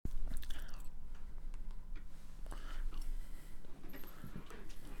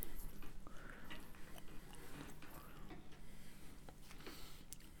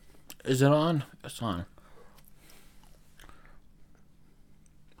Is it on? It's on.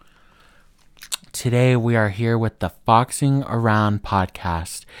 Today we are here with the Foxing Around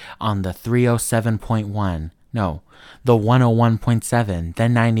podcast on the 307.1. No, the 101.7,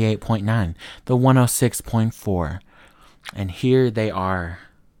 then 98.9, the 106.4. And here they are.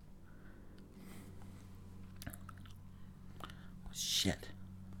 Shit.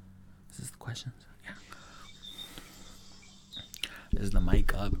 Is this the questions? Yeah. Is the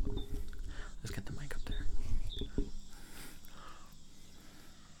mic up? Let's get the mic up there.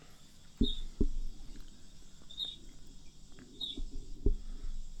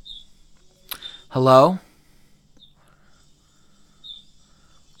 Hello?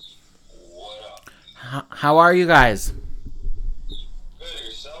 What up? How are you guys? Good,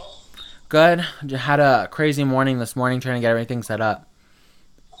 yourself? Good. Just had a crazy morning this morning trying to get everything set up.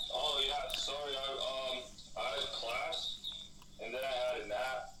 Oh yeah, sorry, I had class, and then I had a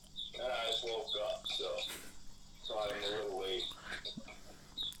nap, and I just woke up, so I'm a little late.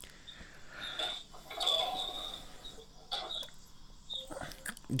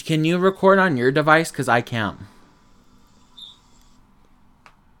 Can you record on your device? Because I can't.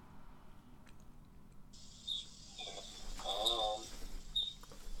 Um,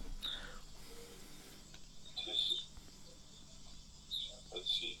 just,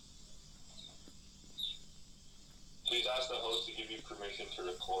 let's see. Please ask the host to give you permission to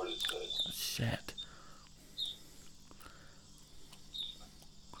record, it says. Shit.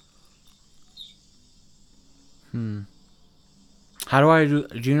 How do I do?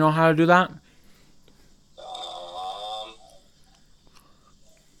 Do you know how to do that?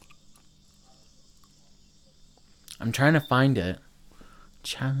 I'm trying to find it.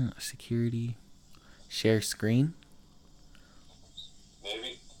 Channel security. Share screen.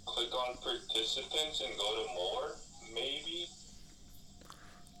 Maybe click on participants and go to more, maybe?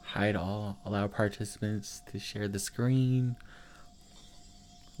 Hide all. Allow participants to share the screen.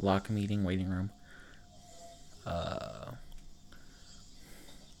 Lock meeting. Waiting room.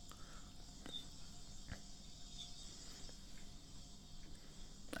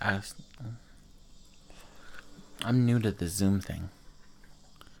 Ask. I'm new to the Zoom thing.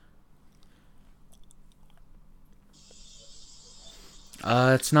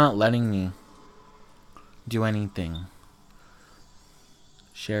 It's not letting me do anything.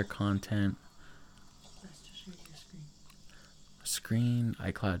 Share content. Let's just share your screen. Screen.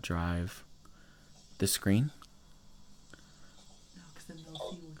 iCloud Drive. The screen? No, because then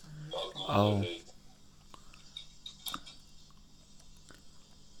they'll see what's on your screen. Oh.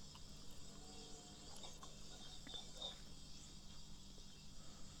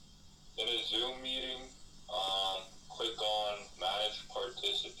 In a Zoom meeting, click on Manage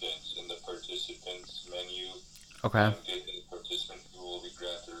Participants in the Participants menu. Okay. Indicate that the participant who will be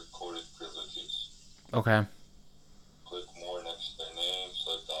granted recorded privileges. Okay. Click More next to their name.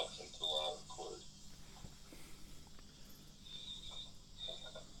 Select the option to allow record.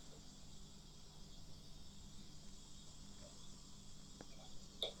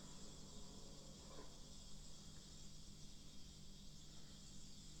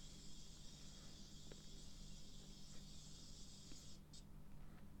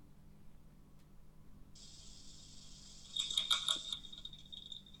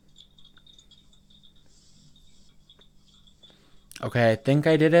 Okay, I think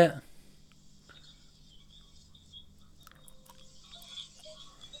I did it.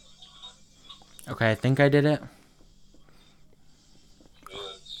 Okay, I think I did it.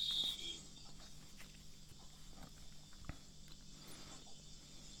 Let's see.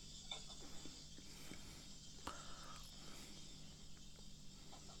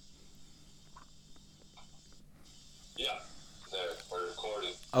 Yeah, there, we're recording.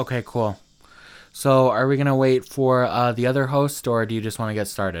 Okay, cool. So, are we gonna wait for the other host, or do you just want to get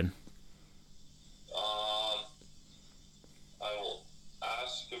started? I will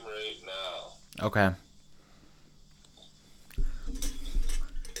ask him right now. Okay.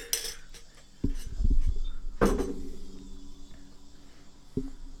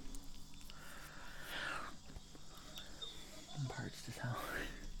 Parts to tell.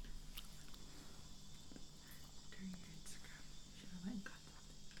 Turn your Instagram. Should have went and got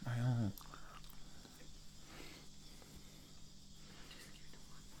that. I know.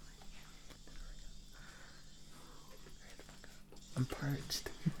 I'm parched.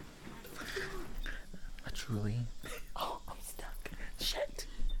 Truly. Oh, I'm stuck. Shit.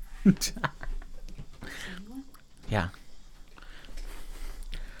 Anyone? Yeah.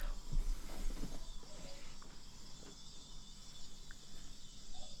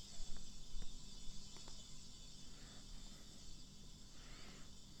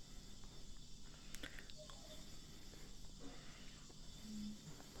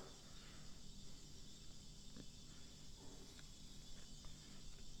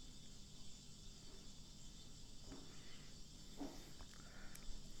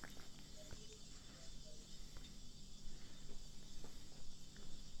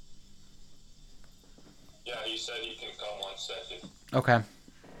 said he can come 1 second. Okay.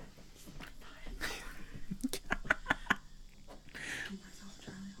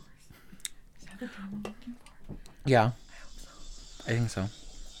 Is that the drum I'm looking for? Yeah, I hope so. I think so.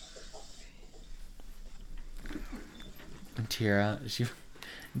 And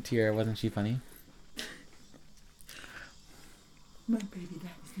Tira, wasn't she funny? My baby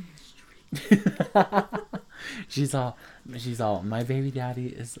daddy's in the street. she's all, my baby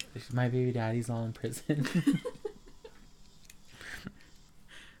daddy's all in prison.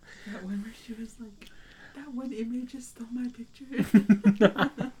 That one where she was like, that one image just stole my picture.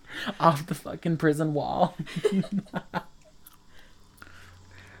 Off the fucking prison wall.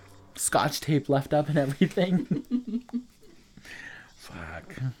 Scotch tape left up and everything.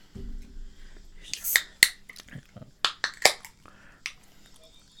 Fuck.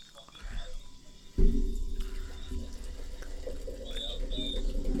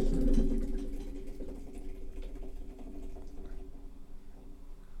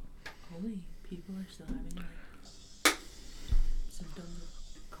 Holy, people are still having like symptoms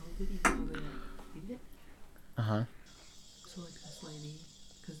of COVID even though they beat it. Uh-huh. So like this lady,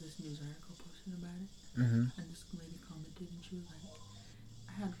 because this news article posted about it, Mm-hmm. and this lady commented and she was like,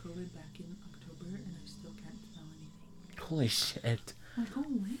 I had COVID back in October and I still can't smell anything. Holy shit. I'm like,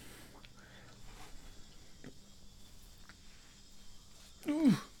 holy.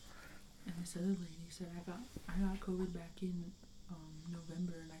 And this other lady said, I got COVID back in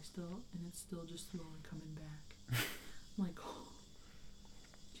November and it's still just slowly coming back. I'm like, oh,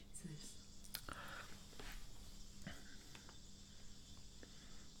 Jesus.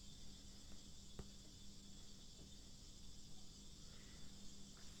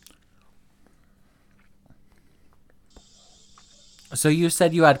 So you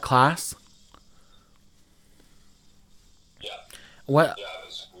said you had class? Yeah. What? Yeah, I'm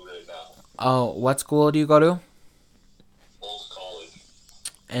in school right now. Oh, what school do you go to? Old college.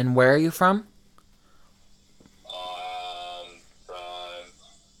 And where are you from? I'm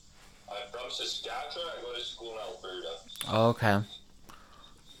from Saskatchewan. I go to school in Alberta. Oh, okay.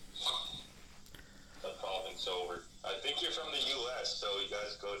 The province over. I think you're from the U.S., so you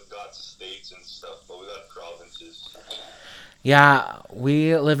guys got states and stuff, but we got provinces. Yeah,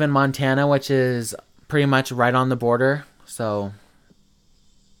 we live in Montana, which is pretty much right on the border. So,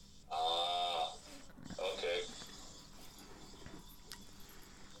 Okay.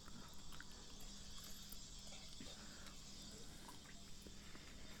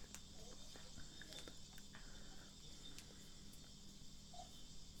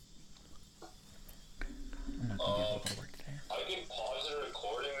 I'm not gonna be able to go to work today. I can pause the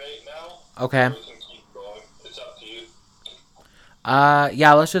recording right now. Okay. Or we can keep going. It's up to you.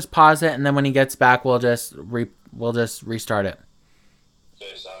 Yeah, let's just pause it, and then when he gets back, we'll just restart it.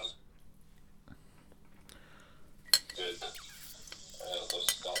 Okay, sounds good.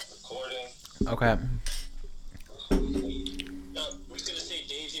 Let's stop recording. Okay. No, I was gonna say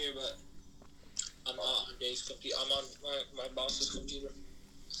Dave here, but I'm not on Dave's computer. I'm on my boss's computer.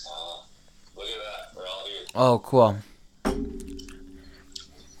 Look at that. We're all here. Oh, cool.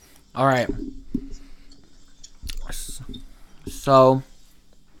 All right. So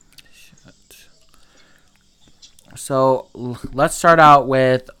let's start out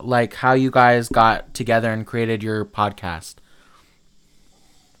with like how you guys got together and created your podcast.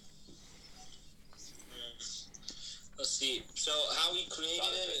 Let's see. So how we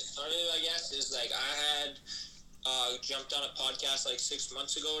created it started, I guess, is like I had jumped on a podcast like 6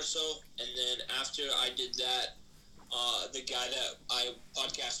 months ago or so, and then after I did that, the guy that I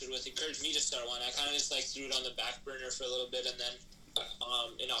podcasted with encouraged me to start one. I kind of just like threw it on the back burner for a little bit, and then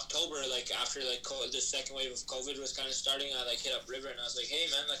in October, like after like the second wave of COVID was kind of starting, I like hit up River and I was like, hey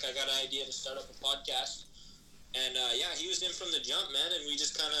man, like I got an idea to start up a podcast, and yeah, he was in from the jump, man, and we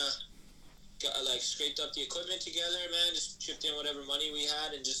just kind of like scraped up the equipment together, man, just chipped in whatever money we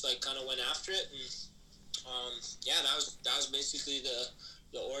had and just like kind of went after it, and yeah, that was basically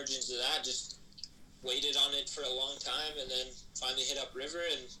the origins of that. Just waited on it for a long time and then finally hit up River,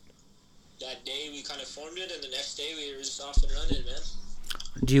 and that day we kind of formed it, and the next day we were just off and running, man.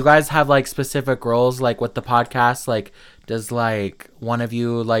 Do you guys have like specific roles like with the podcast? Like does like one of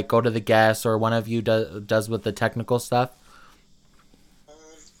you like go to the guests or one of you does with the technical stuff?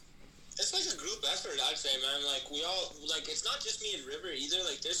 It's like a group effort, I'd say, man. Like we all like it's not just me and River either.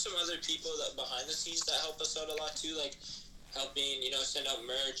 Like there's some other people that behind the scenes that help us out a lot too, like helping, send out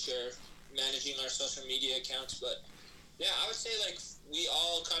merch or managing our social media accounts. But yeah, I would say like we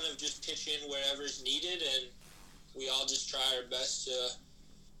all kind of just pitch in wherever's needed, and we all just try our best to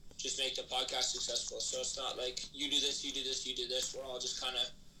just make the podcast successful. So it's not like you do this, you do this, you do this. We're all just kind of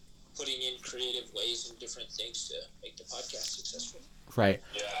putting in creative ways and different things to make the podcast successful. Right.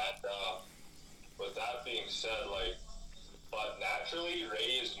 Yeah, and with that being said, like, but naturally,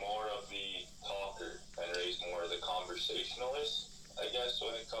 Ray is more of the talker, and Ray's more of the conversationalist, I guess,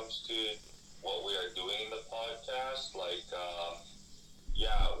 when it comes to what we are doing in the podcast. Like,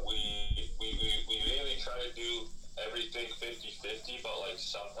 yeah, we really try to do everything 50-50, but, like,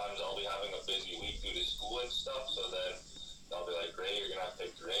 sometimes I'll be having a busy week due to school and stuff, so then I'll be like, Ray, you're going to have to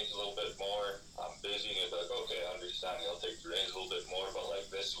take the reins a little bit more. I'm busy, and he'll be like, okay, I understand. He'll take the reins a little bit more, but, like,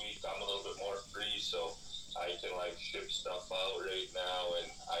 this week I'm a little bit more free, so I can, like, ship stuff out right now, and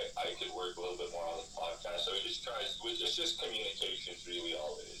I can work a little bit more on the podcast. So it's just communication is really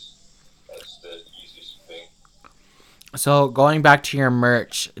all it is. That's the easiest thing. So going back to your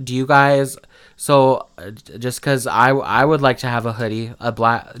merch, do you guys? So just because I would like to have a hoodie, a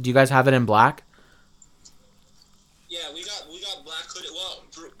black. Do you guys have it in black? Yeah, we got black hoodie. Well,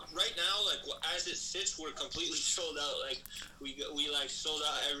 right now, like as it sits, we're completely sold out. Like we like sold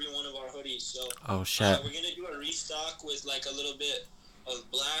out every one of our hoodies. So Oh shit. we're gonna do a restock with like a little bit of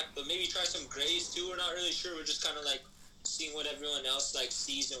black, but maybe try some grays too. We're not really sure. We're just kind of like seeing what everyone else like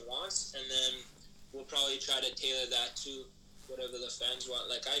sees and wants, and then we'll probably try to tailor that to whatever the fans want.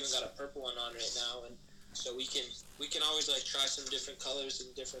 Like I even got a purple one on right now, and so we can always like try some different colors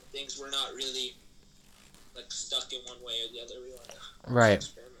and different things. We're not really like stuck in one way or the other. We want to Right.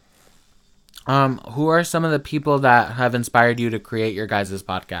 experiment. Who are some of the people that have inspired you to create your guys'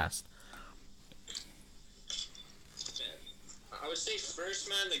 podcast? I would say first,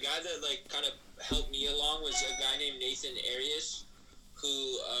 man, the guy that like kind of helped me along was a guy named Nathan Arias,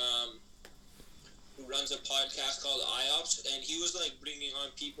 who runs a podcast called IOPS, and he was like bringing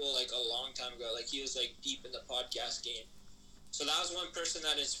on people like a long time ago. Like he was like deep in the podcast game. So that was one person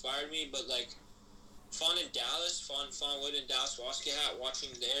that inspired me. But like Fawn in Dallas, Fawn Wood in Dallas Wasky Hat, watching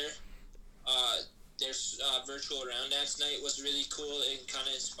their virtual round dance night was really cool. It kind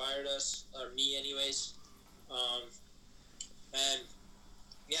of inspired us, or me anyways. And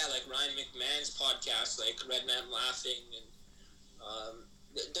yeah, like Ryan McMahon's podcast, like Red Man Laughing, and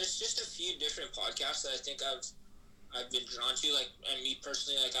there's just a few different podcasts that I think I've been drawn to. Like, and me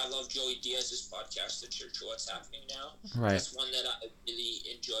personally, like I love Joey Diaz's podcast, The Church of What's Happening Now. Right. That's one that I really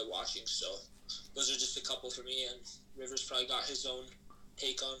enjoy watching. So those are just a couple for me, and Rivers probably got his own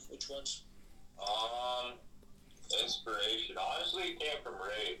take on which ones. Inspiration honestly came from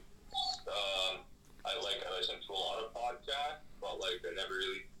Ray. I listen to a lot of podcasts, but like I never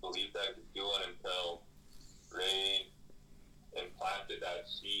really believed I could do it until Ray implanted that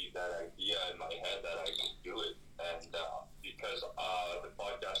seed, that idea in my head that I could do it. And because the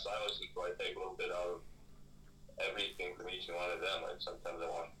podcasts I listen to, I take a little bit out of everything from each one of them. Like sometimes I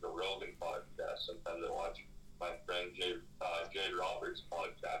watch the Rogan podcast, sometimes I watch my friend Jay Roberts'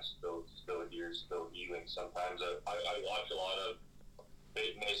 podcast, Still Here, Still Healing. Sometimes I watch a lot of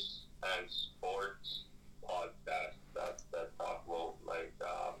fitness and sports podcasts that talk about like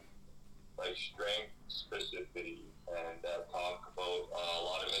strength specificity and talk about a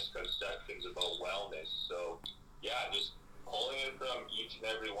lot of misconceptions about wellness. So yeah, just pulling it from each and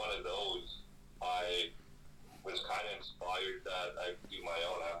every one of those, I was kind of inspired that I could do my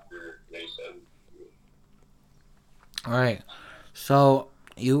own after they said. All right. So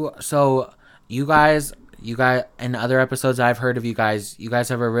you guys, in other episodes I've heard of you guys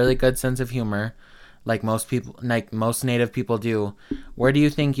have a really good sense of humor, like most people, like most Native people do. Where do you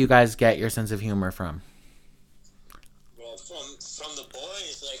think you guys get your sense of humor from? Well, from the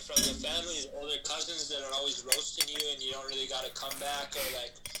boys, like from the families, older cousins that are always roasting you, and you don't really got to come back, or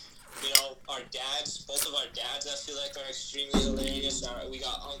like, you know, our dads, both of our dads, I feel like are extremely hilarious. We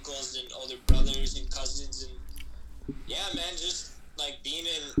got uncles and older brothers and cousins, and yeah, man, just like being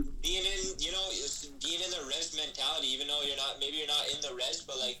in, you know, being in the res mentality, even though you're not in the res,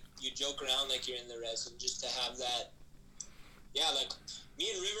 but like you joke around like you're in the res, and just to have that, yeah, like me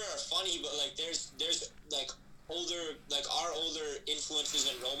and River are funny, but like there's like older, like our older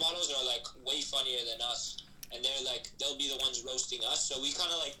influences and role models are like way funnier than us, and they'll be the ones roasting us, so we kind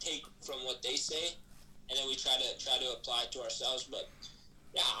of like take from what they say, and then we try to apply it to ourselves. But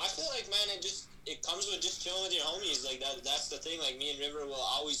yeah, I feel like, man, it comes with just chilling with your homies. Like that's the thing. Like me and River will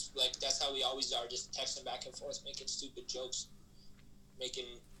always, like, that's how we always are, just texting back and forth, making stupid jokes, making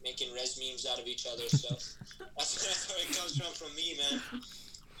res memes out of each other. So that's where it comes from me, man.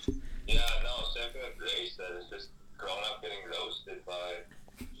 Yeah, no, same thing with Grace. That it's just growing up getting roasted by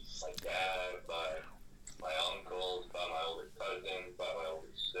my dad, by my uncles, by my older cousins, by my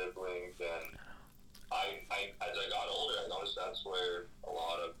older siblings, and I as I got older, I noticed that's where a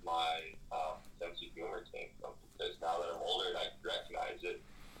lot of my sense of humor came from. Because now that I'm older and I recognize it,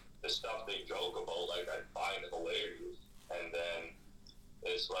 the stuff they joke about, like, I find hilarious. And then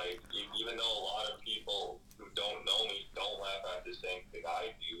it's like, even though a lot of people who don't know me don't laugh at the same thing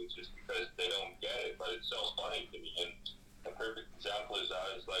I do, it's just because they don't get it, but it's so funny to me. And a perfect example is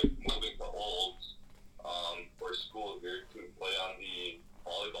that it's like moving to Olds for school here to play on the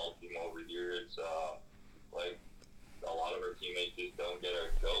volleyball team over here. It's like a lot of our teammates just don't get our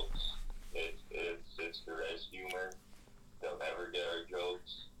jokes. It's the res humor. They'll never get our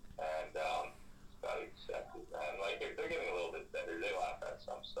jokes, and gotta accept it, man. Like, they're getting a little bit better. They laugh at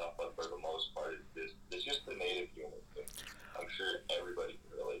some stuff, but for the most part, it's just the native humor thing. I'm sure everybody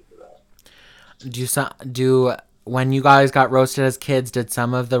can relate to that. When you guys got roasted as kids, did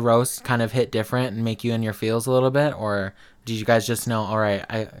some of the roasts kind of hit different and make you in your feels a little bit, or did you guys just know, all right,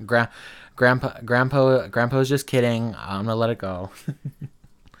 grandpa's just kidding, I'm gonna let it go?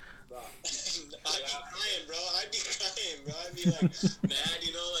 I'd be crying, bro. I'd be like mad,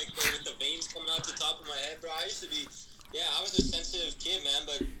 you know, like with the veins coming out the top of my head, bro. I was a sensitive kid, man,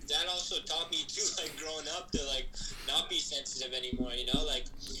 but that also taught me too, like, growing up to, like, not be sensitive anymore, you know, like,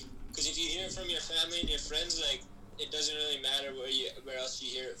 because if you hear it from your family and your friends, like, it doesn't really matter where else you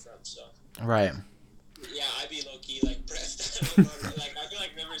hear it from, so. Right. Yeah, I'd be low-key, like, pressed. Like, I feel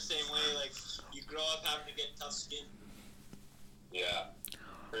like never the same way, like, you grow up having to get tough skin. Yeah.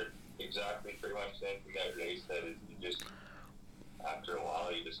 Exactly, pretty much the same thing that Ray said is you just, after a while,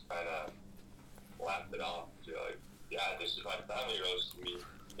 you just kind of laugh it off. You're like, yeah, this is my family roast to me.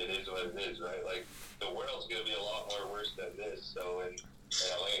 It is what it is, right? Like, the world's going to be a lot more worse than this, so in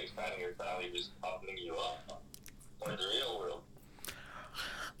a way, expanding your family, just toughening you up. Or the real world.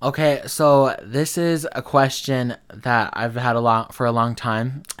 Okay, so this is a question that I've had for a long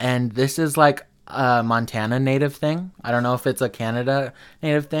time, and this is like a Montana native thing. I don't know if it's a Canada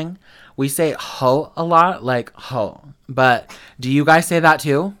native thing. We say ho a lot, like ho. But do you guys say that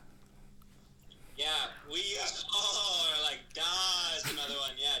too? Yeah, we use oh, or like da is another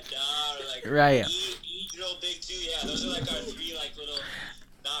one. Yeah, da, or like right. E real big too. Yeah, those are like our three, like, little,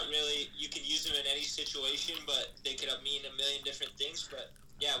 not really, you can use them in any situation, but they could mean a million different things. But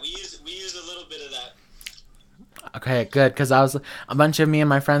yeah, we use a little bit of that. Okay, good, because a bunch of me and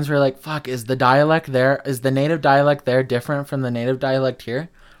my friends were like, fuck, is the native dialect there different from the native dialect here?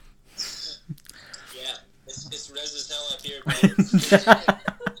 Yeah, it's res as hell up here,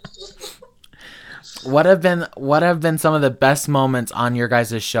 bro. What have been some of the best moments on your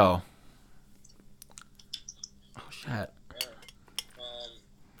guys' show? Oh, shit.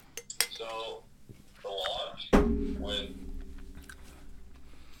 So, the launch with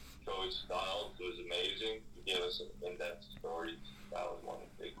Joey Styles was amazing. He gave us some in-depth stories. That was one of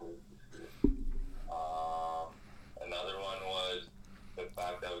the big ones for sure. Another one was the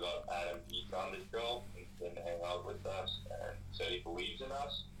fact that we got Adam Beach on the show and came to hang out with us and said he believes in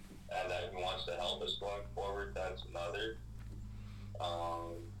us and that he wants to help us going forward. That's another.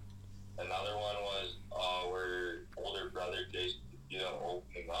 Another one was our older brother Jason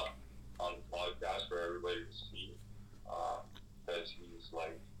opening up on the podcast for everybody to see, because he's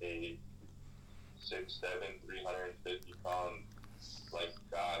like a 6'7", 350-pound like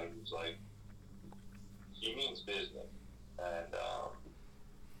guy who's like, he means business. And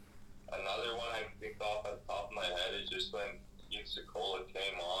another one I think off the top of my head is just when Keith Secola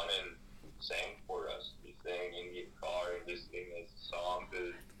came on and sang for us. He sang in the car and listening to his songs.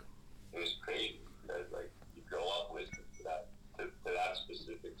 It was crazy because, like, you grow up listening to that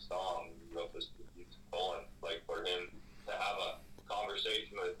specific song. You grew up listening to Keith Secola, and like, for him to have a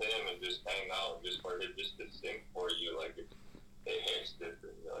conversation with him and just hang out, and just for him just to sing for you, like, it hits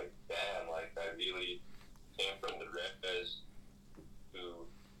different. You're like, damn, like, I really came from the res to do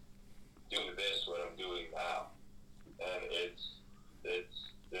this, what I'm doing now. And it's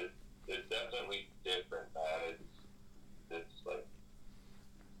definitely different, man. It's like,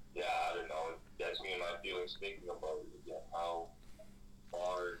 yeah, I don't know, it gets me in my feelings thinking about it again, how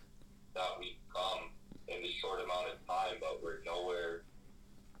far that we've come in this short amount of time, but we're nowhere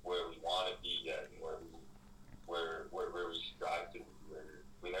where we want to be yet, and where we strive to be, where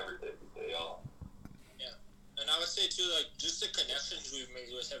we never take a day off. Yeah, and I would say too, like, just the connections we've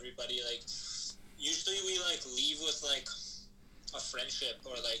made with everybody, like, usually we, like, leave with, like, a friendship,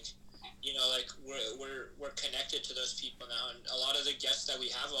 or, like, like, we're connected to those people now, and a lot of the guests that we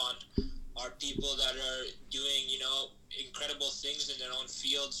have on are people that are doing, incredible things in their own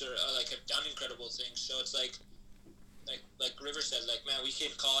fields, or like, have done incredible things. So it's like River said, like, man, we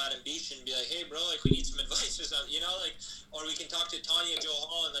could call Adam Beach and be like, hey, bro, like, we need some advice or something, like, or we can talk to Tanya Jo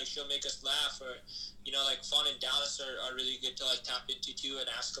Hall and, like, she'll make us laugh, or, like, Fawn and Dallas are really good to, like, tap into too and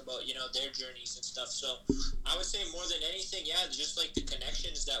ask about, their journeys and stuff. So I would say more than anything, yeah, just, like, the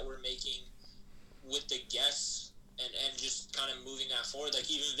connections that that we're making with the guests and just kind of moving that forward. Like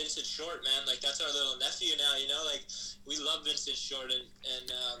even Vincent Short, man, like that's our little nephew now, you know, like we love Vincent Short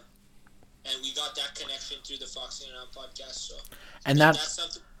and we got that connection through the Foxing Around podcast. So And that's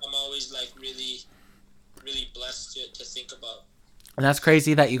something I'm always like really, really blessed to think about. And that's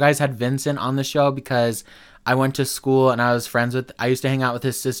crazy that you guys had Vincent on the show, because I went to school and I used to hang out with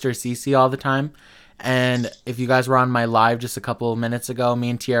his sister Cece all the time. And if you guys were on my live just a couple of minutes ago, me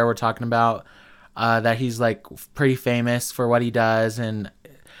and Tierra were talking about that he's like pretty famous for what he does. And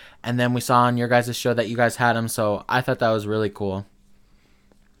then we saw on your guys' show that you guys had him. So I thought that was really cool.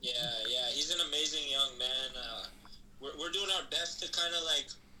 Yeah, he's an amazing young man. We're doing our best to kind of like,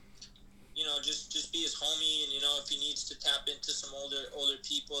 you know, just be his homie, and you know, if he needs to tap into some older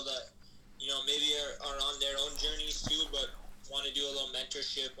people that, you know, maybe are on their own journeys too, but want to do a little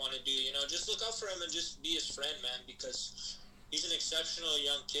mentorship, want to do, you know, just look out for him and just be his friend, man, because he's an exceptional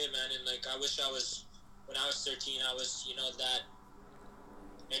young kid, man, and like I wish when I was 13, I was, you know, that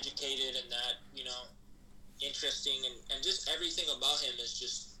educated and that, you know, interesting, and just everything about him is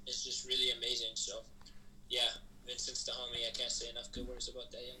just really amazing. So yeah, Vincent's the homie. I can't say enough good words about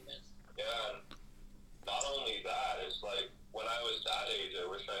that young man. Yeah, and not only that, it's like when I was that age, I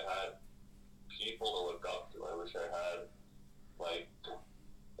wish I had people to look up to. I wish I had like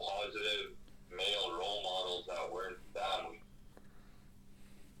positive male role models that weren't family,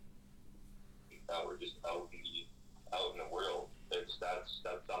 that were just out in the world. That's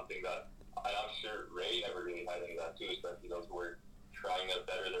something that I'm sure Ray never really had any of that too, especially those who were trying to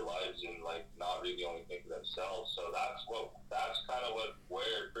better their lives and like not really only think of themselves. So that's kind of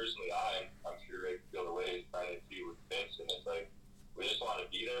where personally I'm sure Ray feel the way he's trying to do with Vince, and it's like we just want to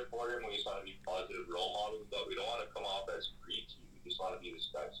be there for him. We just want to be positive role models, but we don't want to come off as preachy. We just want to be this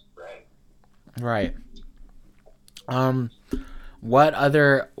guy's friend. Right.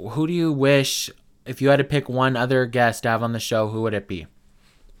 Who do you wish, if you had to pick one other guest to have on the show, who would it be?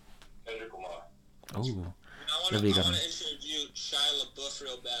 Kendrick Lamar. Ooh. I want to interview Shia LaBeouf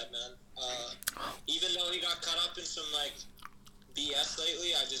real bad, man. Even though he got caught up in some like BS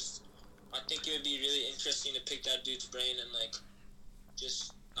lately, I think it would be really interesting to pick that dude's brain and like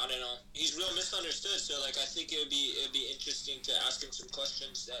just, I don't know. He's real misunderstood, so like I think it would be interesting to ask him some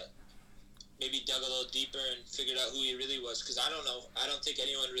questions that maybe dug a little deeper and figured out who he really was, because I don't know. I don't think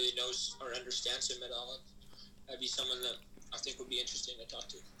anyone really knows or understands him at all. That'd be someone that I think would be interesting to talk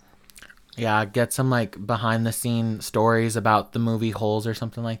to. Yeah, get some like behind the scene stories about the movie Holes or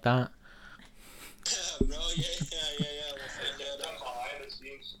something like that. Bro, yeah. We'll find out. Some behind the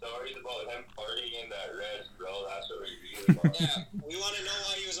scenes stories about him partying in that Reds, bro. That's what we really want. Yeah, we want to know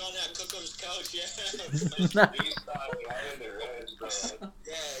why he was on that Cookham's couch. Yeah. He started behind the Reds, bro.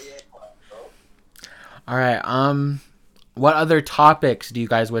 Yeah. All right. What other topics do you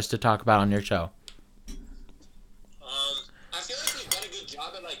guys wish to talk about on your show? I feel like we've done a good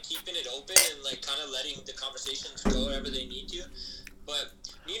job at like keeping it open and like kind of letting the conversations go wherever they need to. But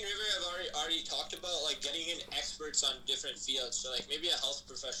me and River have already talked about like getting in experts on different fields. So like maybe a health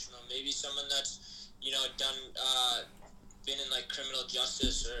professional, maybe someone that's, you know, been in like criminal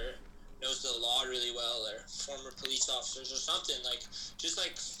justice or knows the law really well, or former police officers or something, like just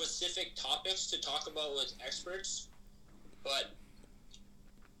like specific topics to talk about with experts. But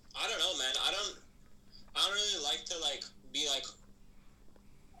I don't know, man. I don't really like to like be like,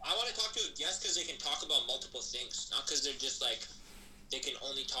 I want to talk to a guest because they can talk about multiple things, not because they're just like they can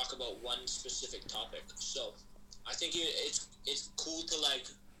only talk about one specific topic. So I think it's cool to like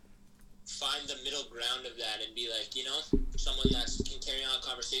find the middle ground of that and be like, you know, someone that can carry on a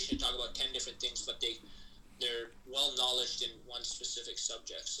conversation and talk about 10 different things, but they're well knowledged in one specific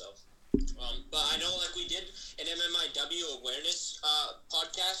subject. So but I know like we did an MMIW awareness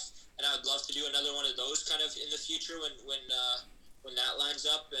podcast, and I would love to do another one of those kind of in the future when that lines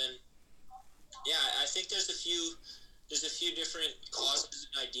up. And yeah, I think there's a few different causes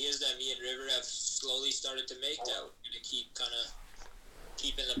and ideas that me and River have slowly started to make that we're going to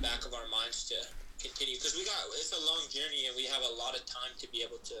keep in the back of our minds to continue, because it's a long journey and we have a lot of time to be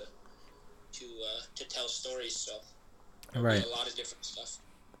able to tell stories. So right, a lot of different stuff.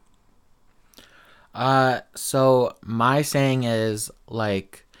 So my saying is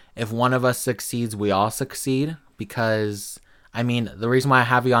like, if one of us succeeds, we all succeed, because I mean, the reason why I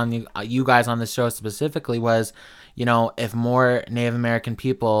have you guys on this show specifically was, you know, if more Native American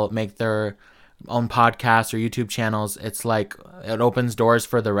people make their own podcasts or YouTube channels, it's like it opens doors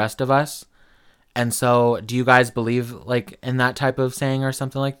for the rest of us. And so do you guys believe like in that type of saying or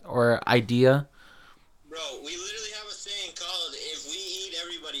something like, or idea? Bro, we literally have a saying called, if we eat,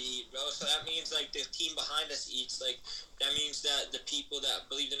 everybody eat, bro. So that means like the team behind us eats. Like That means that the people that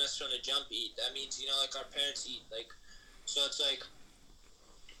believed in us from the jump eat. That means, like our parents eat. Like, so it's like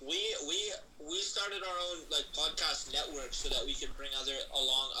we started our own like podcast network so that we could bring other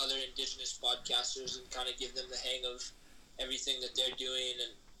indigenous podcasters and kind of give them the hang of everything that they're doing and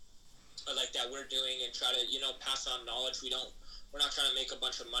like that we're doing and try to pass on knowledge. We're not trying to make a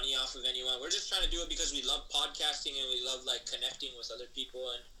bunch of money off of anyone. We're just trying to do it because we love podcasting and we love like connecting with other people.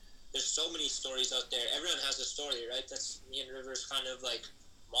 And there's so many stories out there. Everyone has a story, right? That's me and River's kind of like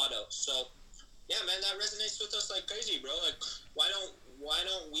motto. So yeah, man, that resonates with us like crazy, bro. Like, why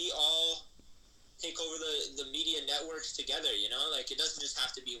don't we all take over the media networks together? Like it doesn't just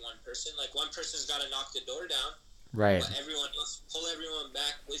have to be one person. Like one person's got to knock the door down, Right. but pull everyone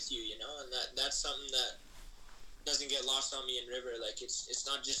back with you. And that's something that doesn't get lost on me and River. Like it's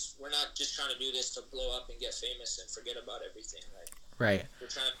not just, we're not just trying to do this to blow up and get famous and forget about everything. Right. We're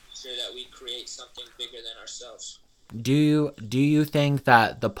trying to make sure that we create something bigger than ourselves. Do you think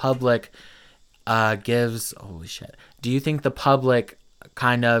that the public do you think the public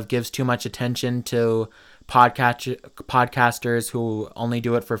kind of gives too much attention to podcasters who only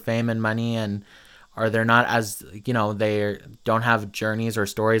do it for fame and money, and are they not as they don't have journeys or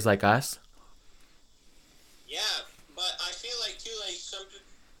stories like us? Yeah, but I feel like too, like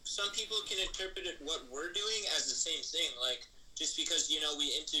some people can interpret what we're doing as the same thing. Like just because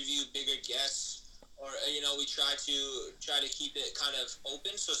we interview bigger guests, or we try to keep it kind of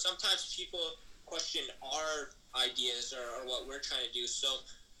open. So sometimes people question our ideas or what we're trying to do. So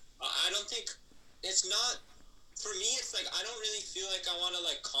I don't think it's not. For me, it's like I don't really feel like I want to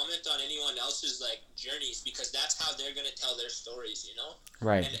like comment on anyone else's like journeys because that's how they're gonna tell their stories,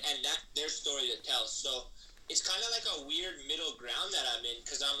 Right. And that's their story to tell. So it's kind of like a weird middle ground that I'm in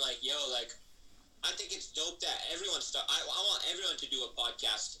because I'm like, yo, like I think it's dope that everyone I want everyone to do a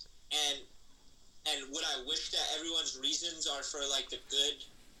podcast, and would I wish that everyone's reasons are for like the good,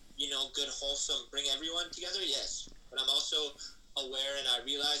 good wholesome, bring everyone together? Yes, but I'm also aware and I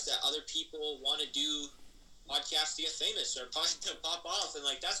realize that other people want to do podcasts to get famous or to pop off, and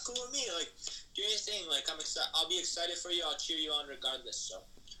like that's cool with me. Like do your thing. Like I'll be excited for you. I'll cheer you on regardless. So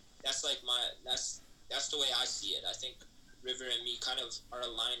that's like that's the way I see it. I think River and me kind of are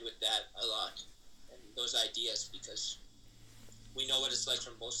aligned with that a lot and those ideas because we know what it's like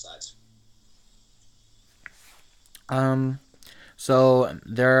from both sides. So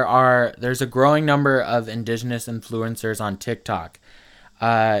there's a growing number of indigenous influencers on TikTok.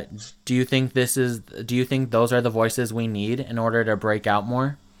 Do you think those are the voices we need in order to break out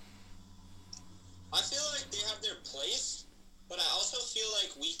more? I feel like they have their place, but I also feel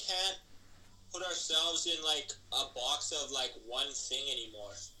like we can't put ourselves in like a box of like one thing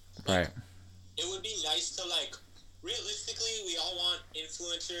anymore. Right. It would be nice to like, realistically, we all want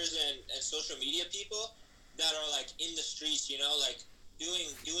influencers and social media people that are like in the streets, like doing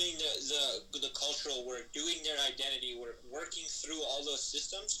the cultural work, doing their identity work, working through all those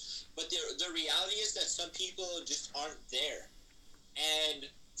systems. But the reality is that some people just aren't there. And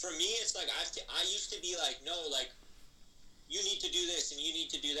for me, it's like I used to be like, no, like you need to do this and you need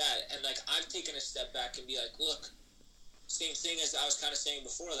to do that. And like I've taken a step back and be like, look, same thing as I was kind of saying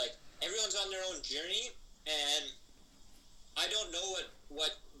before, like everyone's on their own journey, and I don't know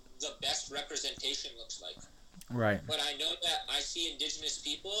what the best representation looks like. Right. But I know that I see indigenous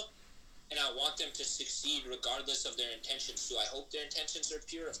people and I want them to succeed regardless of their intentions. Do I hope their intentions are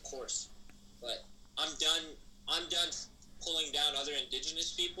pure? Of course. But I'm done pulling down other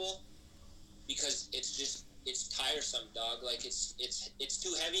indigenous people because it's tiresome, dog. Like it's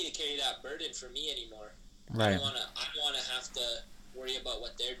too heavy to carry that burden for me anymore. Right. I don't wanna have to worry about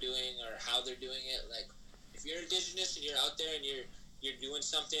what they're doing or how they're doing it. Like if you're indigenous and you're out there and you're doing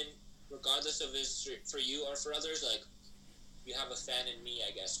something, regardless of it's for you or for others, like you have a fan in me,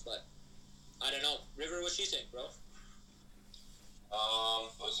 I guess. But I don't know, River, what you think, bro?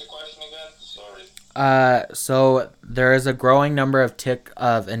 What's the question again? Sorry. So there is a growing number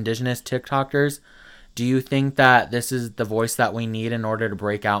of indigenous TikTokers. Do you think that this is the voice that we need in order to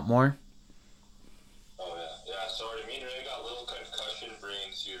break out more? Oh yeah. Sorry, me and Ray got little concussion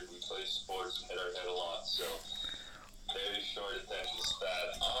brains here. We play sports and hit our head a lot, so very short attention span.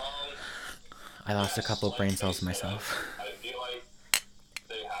 I lost a couple of brain cells myself. I feel like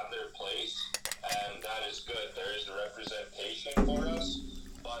they have their place, and that is good. There is a representation for us,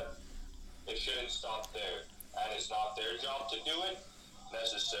 but it shouldn't stop there. And it's not their job to do it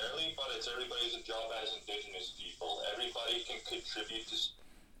necessarily, but it's everybody's job as indigenous people. Everybody can contribute to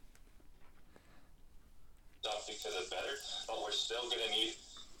something to the better, but we're still going to need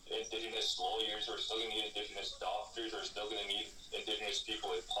Indigenous lawyers, we're still going to need Indigenous doctors, we're still going to need Indigenous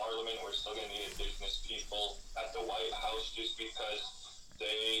people in Parliament, we're still going to need Indigenous people at the White House, just because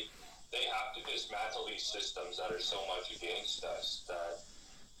they have to dismantle these systems that are so much against us, that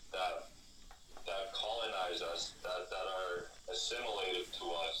colonize us, that are assimilated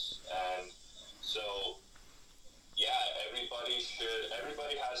to us. And so, yeah, everybody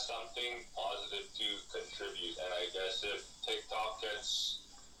has something positive to contribute. And I guess if TikTok gets,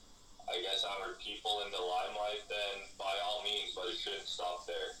 our people in the limelight, then by all means, but it shouldn't stop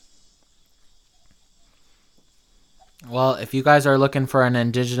there. Well, if you guys are looking for an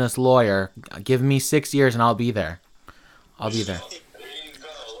Indigenous lawyer, give me 6 years and I'll be there. I'll be there. There you go.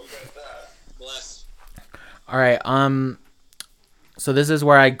 Look at that. Bless. All right. So this is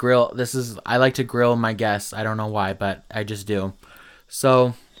where I grill. I like to grill my guests. I don't know why, but I just do.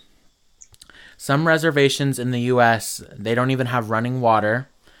 So some reservations in the U.S., they don't even have running water.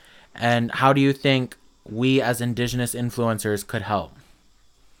 And how do you think we as Indigenous influencers could help?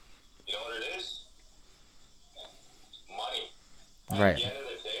 You know what it is? Money. Right. At the end of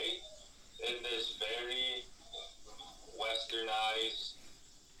the day, in this very westernized,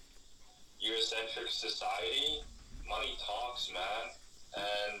 Eurocentric society, money talks, man.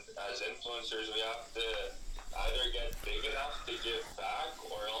 And as influencers, we have to either get big enough to give back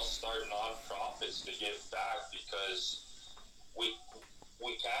or else start non-profits to give back, because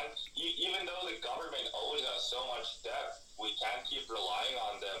we can't, even though the government owes us so much debt, we can't keep relying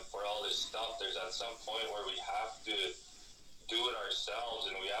on them for all this stuff. There's at some point where we have to do it ourselves,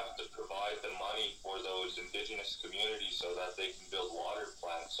 and we have to provide the money for those Indigenous communities so that they can build water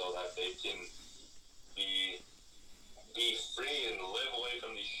plants, so that they can be free and live away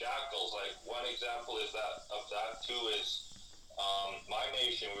from these shackles. Like, one example of that too is my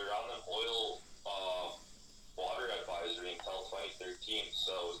nation. We were on the oil water advisory until 2013.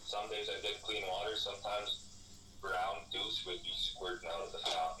 So some days I get clean water, sometimes brown deuce would be squirting out of the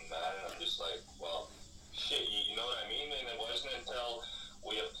fountain, man. And I'm just like, well, shit, you know what I mean? And it wasn't until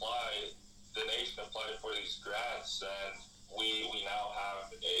the nation applied for these grants, and we now have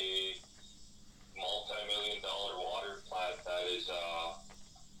a multi-million-dollar water plant that is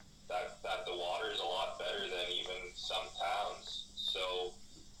that the water is a lot better than even some towns. So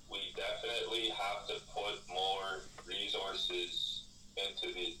we definitely have to put more resources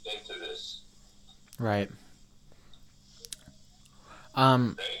into this. Right.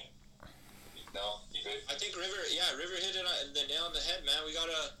 Okay? No, you good? I think River hit it on the nail on the head, man. We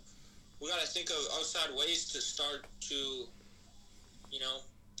gotta think of outside ways to start to,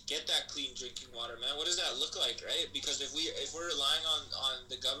 get that clean drinking water, man. What does that look like, right? Because if we're relying on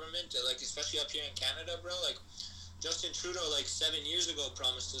the government, like especially up here in Canada, bro, like Justin Trudeau, like 7 years ago,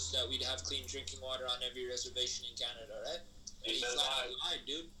 promised us that we'd have clean drinking water on every reservation in Canada, right? And He he's said not that. lied,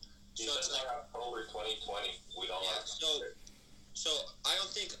 dude. He So said it's like, that October 2020. We don't have to. so I don't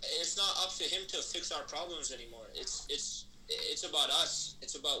think it's not up to him to fix our problems anymore. It's about us.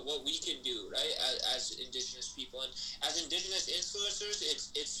 It's about what we can do, right? As Indigenous people and as Indigenous influencers,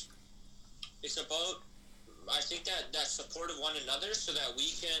 it's about, I think, that support of one another, so that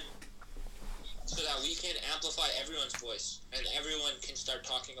we can amplify everyone's voice, and everyone can start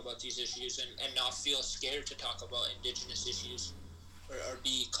talking about these issues and not feel scared to talk about Indigenous issues or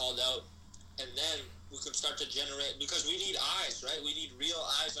be called out. And then we can start to generate, because we need eyes, right? We need real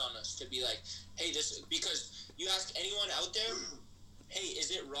eyes on us to be like, hey, because you ask anyone out there, hey,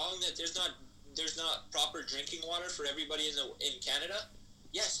 is it wrong that there's not proper drinking water for everybody in Canada?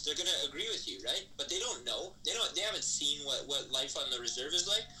 Yes, they're gonna agree with you, right? But they don't know. They haven't seen what life on the reserve is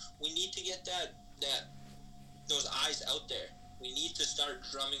like. We need to get those eyes out there. We need to start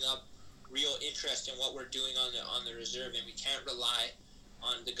drumming up real interest in what we're doing on the reserve, and we can't rely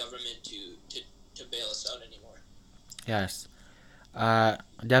on the government to bail us out anymore. Yes.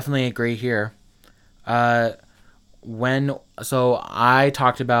 Definitely agree here. So I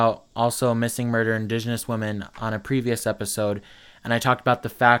talked about also missing murder Indigenous women on a previous episode, and I talked about the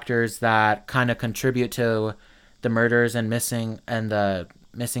factors that kind of contribute to the murders and the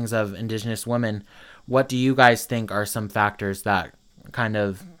missings of Indigenous women. What do you guys think are some factors that kind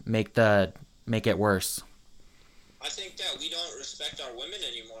of make it worse? I think that we don't respect our women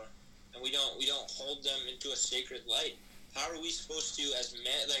anymore, and we don't hold them into a sacred light. How are we supposed to, as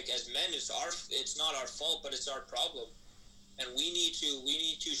men? Like, as men, it's not our fault, but it's our problem, and we need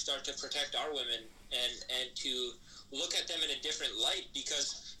to start to protect our women and to look at them in a different light,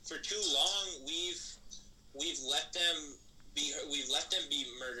 because for too long we've let them be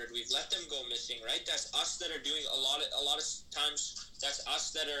murdered. We've let them go missing, right? That's us that are doing a lot of times. That's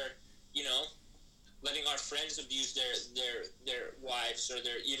us that are, letting our friends abuse their wives or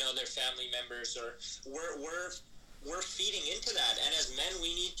their family members, or we're feeding into that. And as men,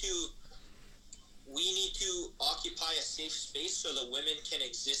 we need to occupy a safe space so the women can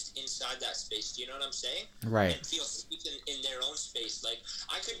exist inside that space. Do you know what I'm saying? Right. And feel safe in their own space. Like,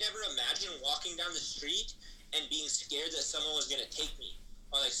 I could never imagine walking down the street and being scared that someone was going to take me,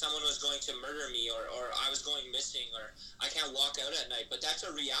 or like someone was going to murder me, or I was going missing, or I can't walk out at night. But that's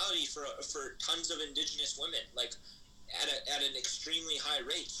a reality for tons of Indigenous women, like at an extremely high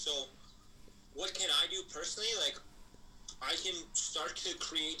rate. So what can I do personally? Like, I can start to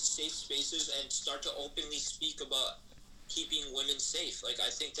create safe spaces and start to openly speak about keeping women safe. Like,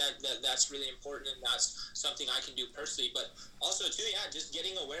 I think that's really important, and that's something I can do personally. But also too, yeah, just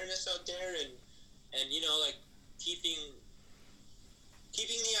getting awareness out there, and like keeping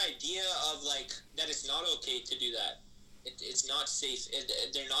the idea of like that it's not okay to do that. It's not safe.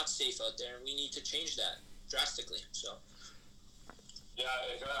 They're not safe out there, and we need to change that drastically. So. Yeah,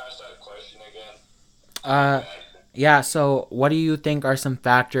 if I ask that question again. Yeah, so what do you think are some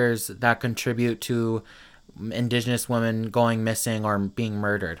factors that contribute to Indigenous women going missing or being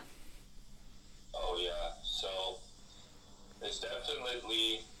murdered? Oh yeah, so it's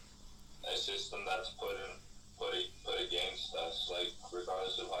definitely a system that's put against us. Like,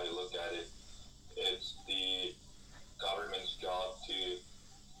 regardless of how you look at it, it's the government's job to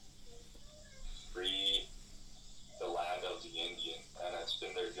free the land of the Indian, and it's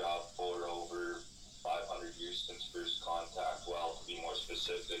been their job for over 500 years since first contact. Well, to be more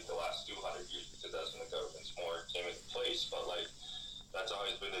specific, the last 200 years, because that's when the government's more came into place. But like, that's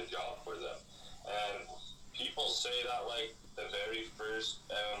always been their job for them. And people say that like the very first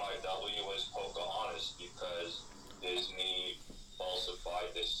MMIW was Pocahontas because Disney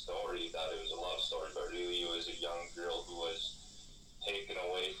falsified this story that it was a love story, but really it was a young girl who was taken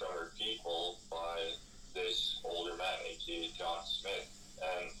away from her people by this older man, aka John Smith.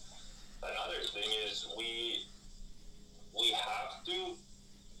 And another thing is we have to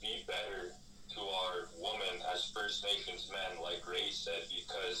be better to our women as First Nations men, like Ray said,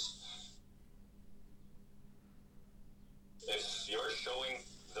 because if you're showing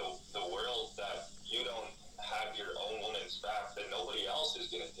the world that you don't have your own woman's back, then nobody else is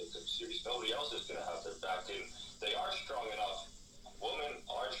going to take them serious. Nobody else is going to have their back. And they are strong enough. Women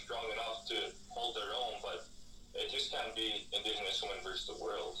are strong enough to hold their own, but it just can't be Indigenous women versus the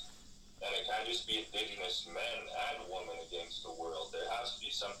world. And it can't just be Indigenous men and women against the world. There has to be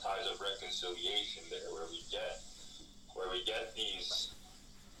some ties of reconciliation there where we get these,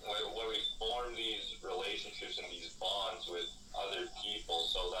 where we form these relationships and these bonds with other people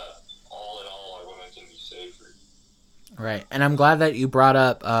so that all in all our women can be safer. Right. And I'm glad that you brought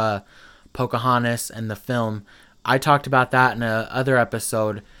up Pocahontas and the film. I talked about that in a other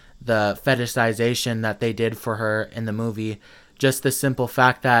episode, the fetishization that they did for her in the movie. Just the simple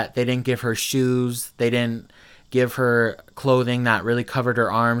fact that they didn't give her shoes, they didn't give her clothing that really covered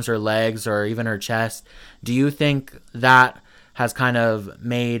her arms or legs or even her chest. Do you think that has kind of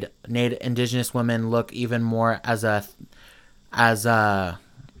made Indigenous women look even more as a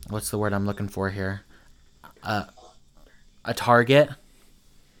what's the word I'm looking for here? A target?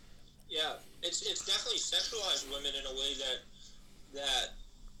 Yeah, it's definitely sexualized women in a way that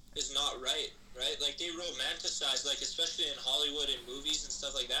is not right. Like, they romanticize, like, especially in Hollywood and movies and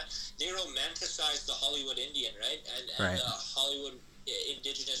stuff like that, they romanticize the Hollywood Indian, right? And Right. the Hollywood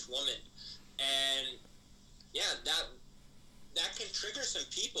Indigenous woman. And yeah, that can trigger some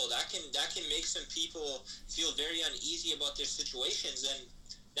people. That can make some people feel very uneasy about their situations, and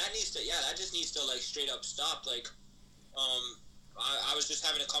that just needs to like straight up stop. Like, I was just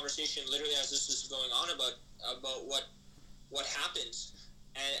having a conversation literally as this is going on about what happens,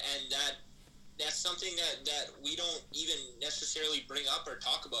 and that's something that we don't even necessarily bring up or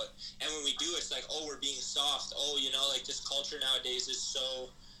talk about. And when we do, it's like, oh, we're being soft. Oh, like this culture nowadays is so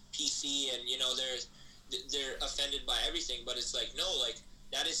PC, and they're offended by everything. But it's like, no, like,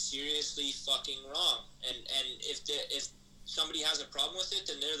 that is seriously fucking wrong. And if somebody has a problem with it,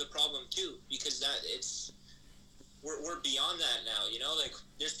 then they're the problem too, because we're beyond that now. Like,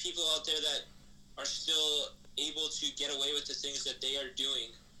 there's people out there that are still able to get away with the things that they are doing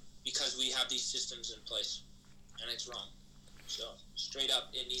because we have these systems in place, and it's wrong. So straight up,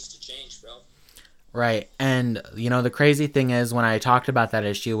 it needs to change, bro. Right. And, the crazy thing is when I talked about that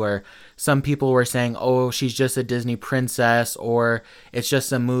issue where some people were saying, oh, she's just a Disney princess, or it's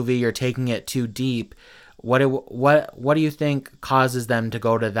just a movie, you're taking it too deep. What do you think causes them to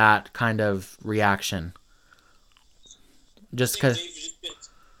go to that kind of reaction? Just because they've just been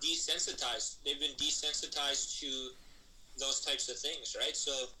desensitized. They've been desensitized to those types of things, right?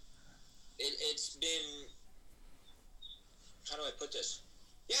 So it's been, how do I put this?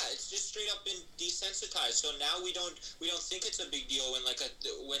 Yeah, it's just straight up been desensitized. So now we don't think it's a big deal when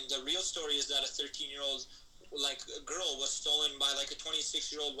when the real story is that a 13-year-old like a girl was stolen by like a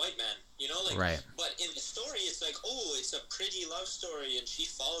 26-year-old white man. You know, like, Right. but in the story it's like, oh, it's a pretty love story and she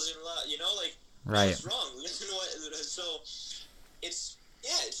falls in love. You know, like, no, Right. it's wrong. Listen to what. So it's,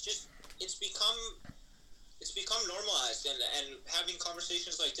 yeah, it's just, it's become normalized, and having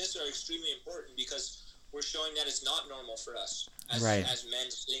conversations like this are extremely important because we're showing that it's not normal for us Right. as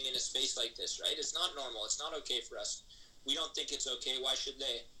men sitting in a space like this, right? It's not normal. It's not okay for us. We don't think it's okay. Why should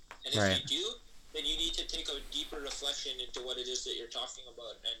they? And if Right. you do, then you need to take a deeper reflection into what it is that you're talking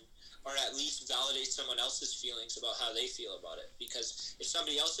about, and or at least validate someone else's feelings about how they feel about it. Because if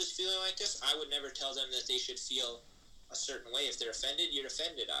somebody else is feeling like this, I would never tell them that they should feel a certain way. If they're offended, you're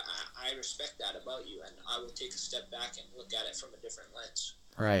offended. I respect that about you, and I will take a step back and look at it from a different lens.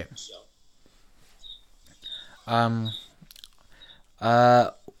 Right. So, Um.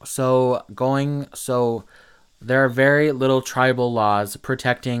 So there are very little tribal laws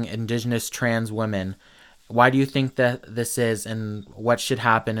protecting indigenous trans women. Why do you think that this is, and what should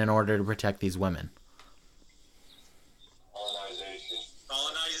happen in order to protect these women?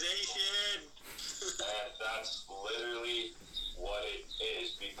 colonization. And that's literally what it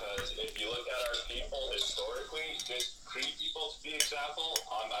is. Because if you look at our people historically, just Cree people to be example,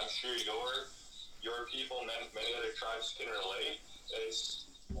 I'm sure your people, many other tribes can relate. It's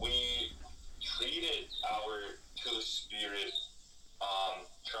we treated our two-spirit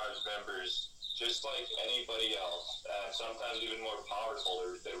tribes members just like anybody else, and sometimes even more powerful.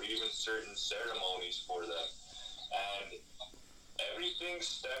 There were even certain ceremonies for them, and everything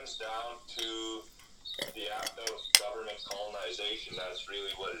stems down to the act of government colonization. That's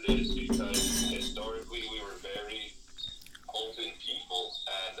really what it is, because historically we were very open people,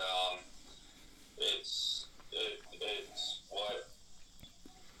 and it's what,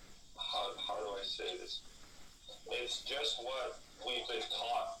 how do I say this? It's just what we've been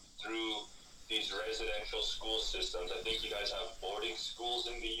taught through these residential school systems. I think you guys have boarding schools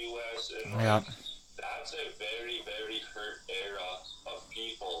in the U.S. and Yeah. that's a very, very hurt era of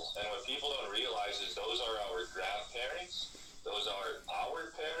people. And what people don't realize is those are our grandparents, those are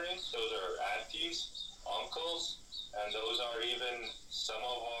our parents, those are aunties, uncles, and those are even some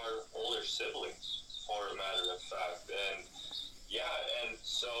of our older siblings, for a matter of fact. And yeah, and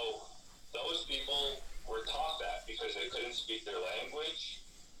so those people were taught that because they couldn't speak their language.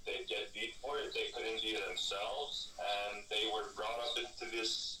 They'd get beat for it. They couldn't be themselves, and they were brought up into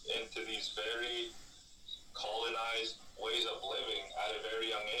these very colonized ways of living at a very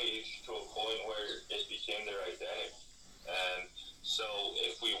young age, to a point where it became their identity. And so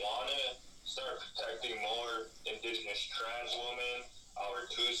if we want to start protecting more indigenous trans women, our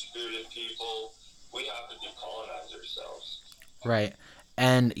two-spirited people, we have to decolonize ourselves. Right.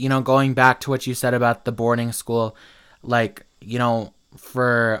 And, going back to what you said about the boarding school, like,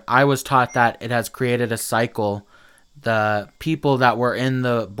 I was taught that it has created a cycle. The people that were in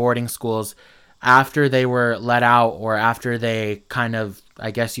the boarding schools, after they were let out, or after they kind of,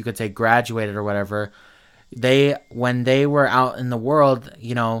 I guess you could say, graduated or whatever, when they were out in the world,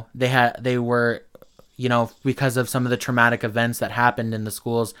 they were, because of some of the traumatic events that happened in the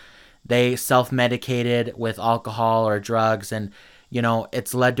schools, they self-medicated with alcohol or drugs, and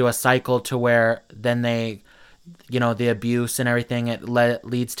it's led to a cycle to where then they, the abuse and everything, it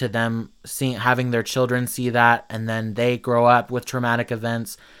leads to them having their children see that, and then they grow up with traumatic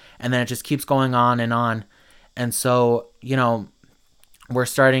events, and then it just keeps going on and on. And so we're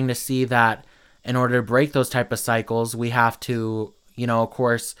starting to see that in order to break those type of cycles, we have to, of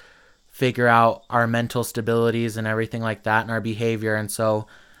course, figure out our mental stabilities and everything like that, and our behavior. And so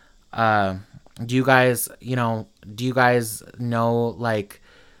do you guys know, like,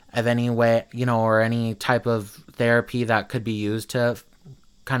 of any way, or any type of therapy that could be used to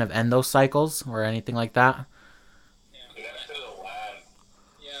kind of end those cycles or anything like that? Connect to the land.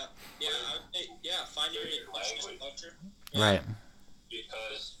 Find your indigenous culture. Right.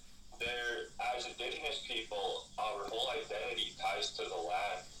 Because as indigenous people, our whole identity ties to the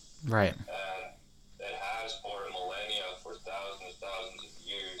land. Right. And it has for millennia, for thousands of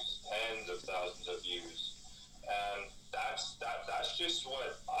years, tens of thousands of years. And that's just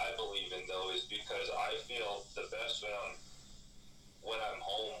what I believe in, though, is because I feel the best when I'm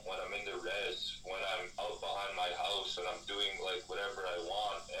home, when I'm in the res, when I'm out behind my house and I'm doing like whatever I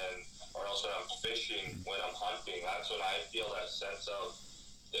want, and or else when I'm fishing, when I'm hunting. That's when I feel that sense of,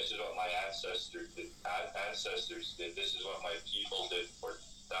 this is what my ancestors did. This is what my people did for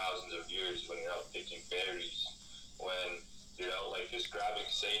thousands of years, when you're out picking berries, when like just grabbing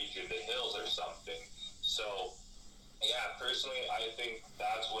sage in the hills or something. So, yeah, personally, I think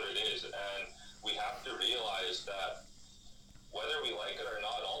that's what it is. And we have to realize that whether we like it or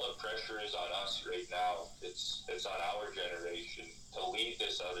not, all the pressure is on us right now. It's on our generation to lead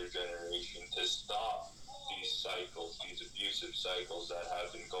this other generation, to stop these cycles, these abusive cycles that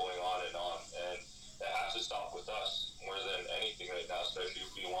have been going on. And it has to stop with us more than anything right now, especially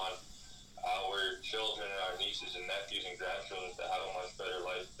if we want our children and our nieces and nephews and grandchildren to have a much better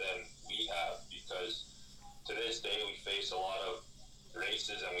life than we have. Because to this day, we face a lot of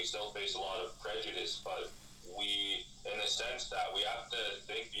racism, we still face a lot of prejudice, but we, in the sense that we have to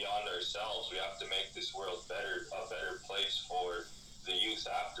think beyond ourselves. We have to make this world a better place for the youth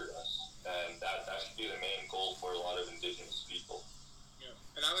after us. And that should be the main goal for a lot of Indigenous people. Yeah.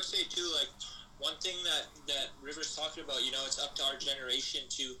 And I would say too, like, one thing that River's talking about, it's up to our generation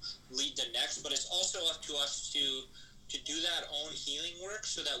to lead the next, but it's also up to us to do that own healing work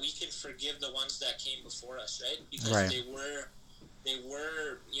so that we can forgive the ones that came before us, right? Because right. they were,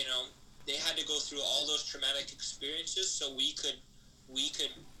 they had to go through all those traumatic experiences so we could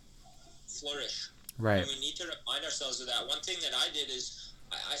flourish. Right. And we need to remind ourselves of that. One thing that I did is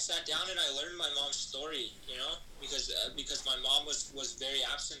I sat down and I learned my mom's story, because my mom was very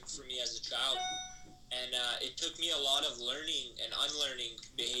absent for me as a child. And it took me a lot of learning and unlearning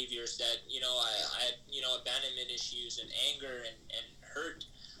behaviors that, I had, abandonment issues and anger and hurt.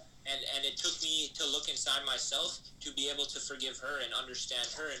 And it took me to look inside myself to be able to forgive her and understand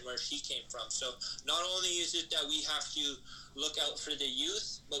her and where she came from. So not only is it that we have to look out for the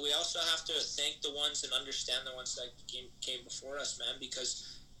youth, but we also have to thank the ones and understand the ones that came before us, man,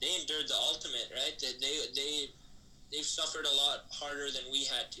 because they endured the ultimate, right? They've suffered a lot harder than we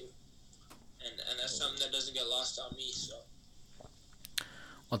had to. And that's something that doesn't get lost on me, so.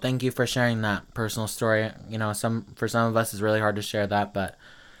 Well, thank you for sharing that personal story. For some of us it's really hard to share that, but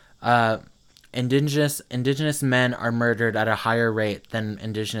indigenous men are murdered at a higher rate than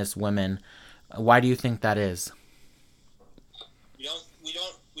indigenous women. Why do you think that is?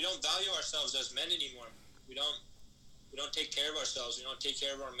 We don't value ourselves as men anymore. We don't take care of ourselves. We don't take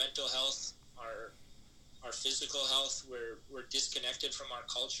care of our mental health, our physical health. We're disconnected from our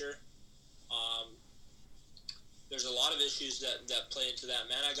culture. There's a lot of issues that play into that,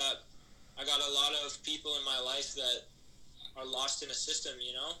 man. I got a lot of people in my life that are lost in a system,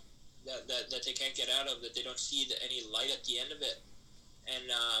 that they can't get out of, that they don't see any light at the end of it.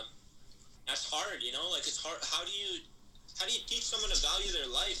 And that's hard, like it's hard. How do you teach someone to value their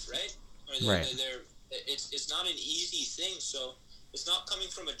life, right? Or right. It's not an easy thing. So it's not coming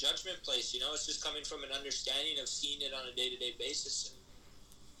from a judgment place, it's just coming from an understanding of seeing it on a day-to-day basis. And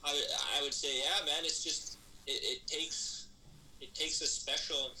I would say, yeah, man, it's just, it takes a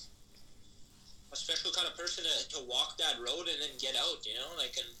special kind of person to walk that road and then get out,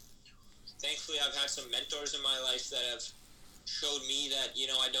 and thankfully I've had some mentors in my life that have showed me that,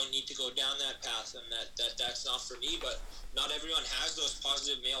 I don't need to go down that path, and that's not for me. But not everyone has those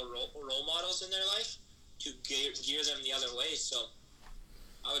positive male role models in their life to gear them the other way. So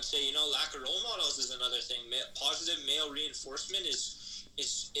I would say, lack of role models is another thing. Positive male reinforcement is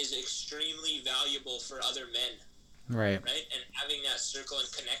extremely valuable for other men. Right. And having that circle and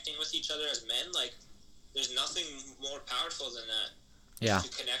connecting with each other as men, like, there's nothing more powerful than that. Yeah. To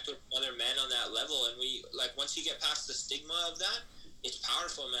connect with other men on that level. And we, like, once you get past the stigma of that, it's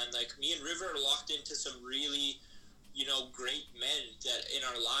powerful, man. Like, me and River are locked into some really, great men that in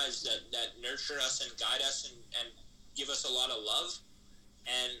our lives that nurture us and guide us and give us a lot of love.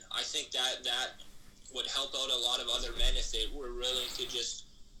 And I think that would help out a lot of other men if they were willing to just,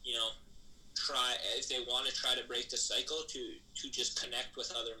 try, if they want to try to break the cycle, to just connect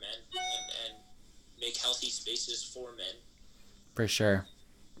with other men and make healthy spaces for men. For sure.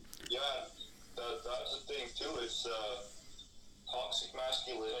 Yeah, that's the thing too. It's toxic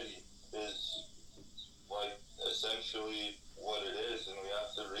masculinity is like essentially what it is, and we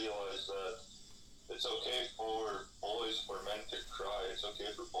have to realize that it's okay for men to cry. It's okay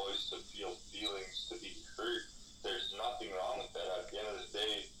for boys to feel feelings, to be hurt. There's nothing wrong with that. At the end of the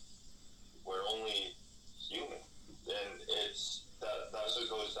day, we're only human, and it's that's what it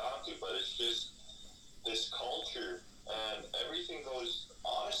goes down to. But it's just this culture. And everything goes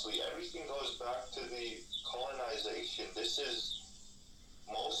back to the colonization. This is,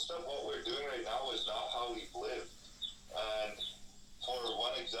 most of what we're doing right now is not how we've lived. And for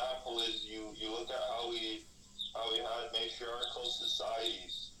one example is you look at how we had matriarchal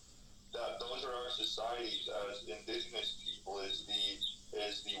societies. That those are our societies as indigenous people, is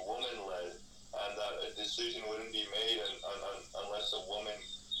the woman led, and that a decision wouldn't be made unless a woman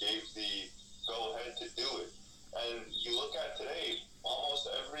gave the go ahead to do it. And you look at today, almost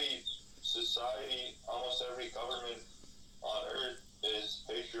every society, almost every government on earth is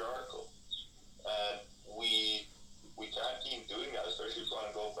patriarchal. And we can't keep doing that, especially if we want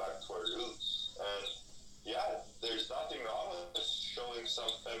to go back to our roots. And yeah, there's nothing wrong with showing some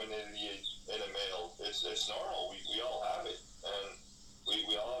femininity in a male. It's normal. We all have it. And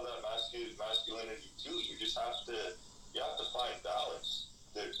we all have that masculinity too. You just have to find balance.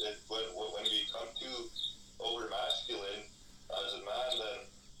 When you become too over masculine as a man, then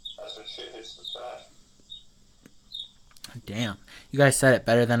that's when shit hits the fan. Damn, you guys said it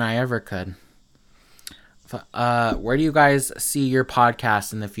better than I ever could. Where do you guys see your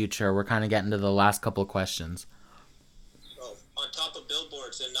podcast in the future? We're kind of getting to the last couple of questions. So, on top of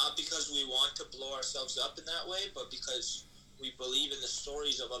billboards, and not because we want to blow ourselves up in that way, but because we believe in the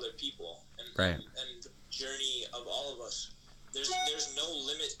stories of other people and the journey of all of us. There's no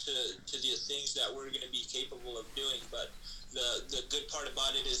limit to the things that we're going to be capable of doing, but the good part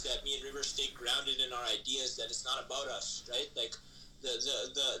about it is that me and River stay grounded in our ideas, that it's not about us, right? Like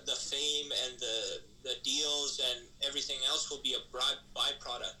the fame and the deals and everything else will be a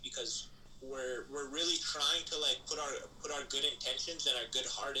byproduct, because we're really trying to like put our good intentions and our good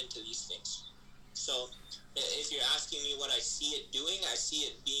heart into these things. So if you're asking me what I see it doing, I see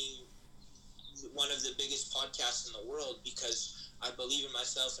it being one of the biggest podcasts in the world, because I believe in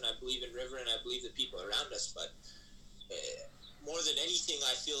myself and I believe in River and I believe the people around us. But more than anything,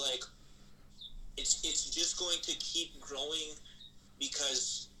 I feel like it's just going to keep growing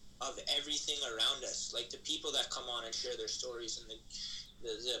because of everything around us, like the people that come on and share their stories, and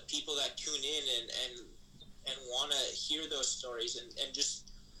the people that tune in and want to hear those stories, and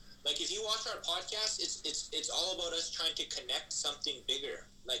just like, if you watch our podcast, it's all about us trying to connect something bigger,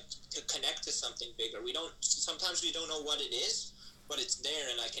 like to connect to something bigger. Sometimes we don't know what it is, but it's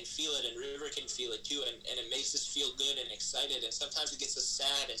there, and I can feel it, and River can feel it too, and it makes us feel good and excited, and sometimes it gets us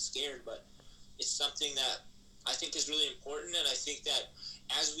sad and scared, but it's something that I think is really important, and I think that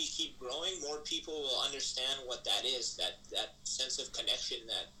as we keep growing, more people will understand what that is, that sense of connection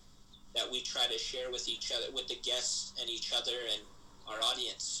that we try to share with each other, with the guests and each other and our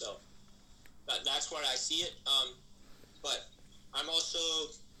audience. So that's where I see it. But I'm also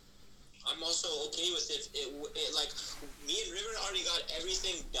okay with it. Like, me and River already got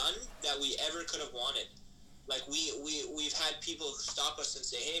everything done that we ever could have wanted. Like, we've had people stop us and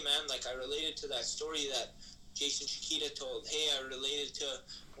say, hey man, like, I related to that story that Jason Chiquita told. Hey, I related to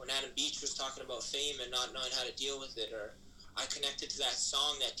when Adam Beach was talking about fame and not knowing how to deal with it, or I connected to that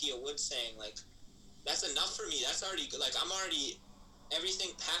song that Tia Wood sang. Like, that's enough for me. That's already good. Like,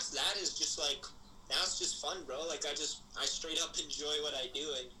 everything past that is just like, now it's just fun, bro. Like, I straight up enjoy what I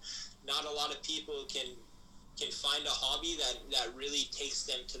do, and not a lot of people can find a hobby that really takes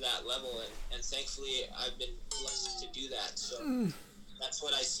them to that level, and thankfully I've been blessed to do that. So that's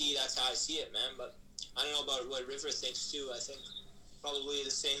what I see. That's how I see it, man. But I don't know about what River thinks too. I think probably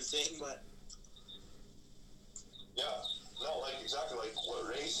the same thing, but yeah, no, like exactly like what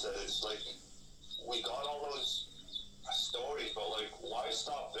Ray said. It's like we got all those stories, but like, why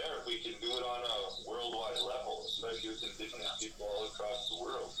stop there if we can do it on a worldwide level, especially with Indigenous people all across the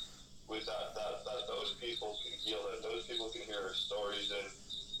world? With that those people can heal, that those people can hear our stories. And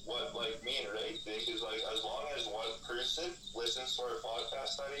what, like, me and Ray think is, like, as long as one person listens to our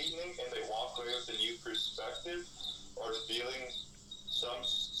podcast that evening and they walk away with a new perspective or feeling some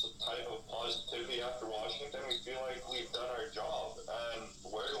type of positivity after watching it, then we feel like we've done our job. And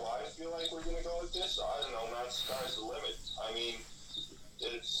where do I feel like we're gonna go with this? I don't know, man. Sky's the limit. I mean,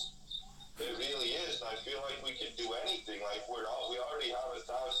 it really is, and I feel like we can do anything. Like, we already have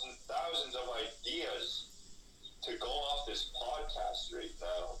thousands of ideas to go off this podcast right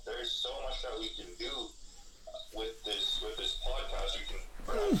now. There's so much that we can do with this podcast. We can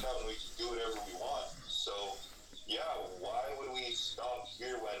branch out and we can do whatever we want. So yeah, why would we stop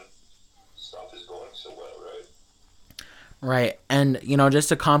here when stuff is going so well, right? Right. And, just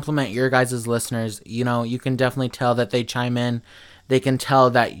to compliment your guys' listeners, you can definitely tell that they chime in. They can tell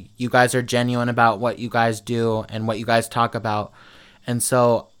that you guys are genuine about what you guys do and what you guys talk about. And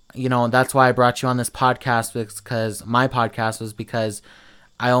so, that's why I brought you on this podcast, because my podcast was because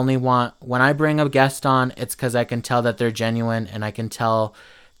I only want, when I bring a guest on, it's because I can tell that they're genuine, and I can tell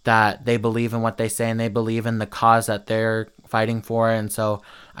that they believe in what they say and they believe in the cause that they're fighting for. And so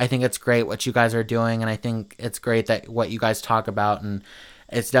I think it's great what you guys are doing, and I think it's great that what you guys talk about, and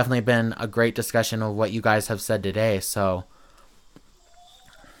it's definitely been a great discussion of what you guys have said today. So,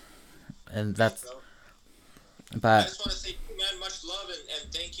 and that's, but I just want to say, man, much love,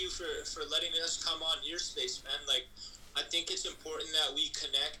 and thank you for letting us come on your space, man. Like, I think it's important that we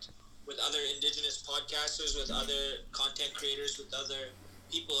connect with other indigenous podcasters, with other content creators, with other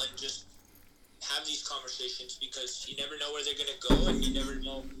people, and just have these conversations, because you never know where they're going to go, and you never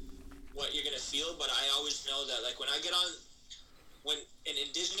know what you're going to feel. But I always know that, like, when I get on, when an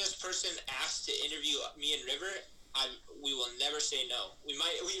indigenous person asks to interview me and River, we will never say no. We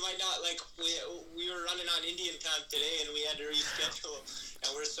might not, like, we were running on Indian time today, and we had to reschedule,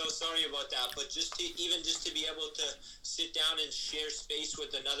 and we're so sorry about that. But just to be able to sit down and share space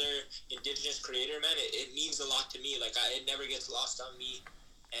with another indigenous creator, man, it means a lot to me. Like, it never gets lost on me,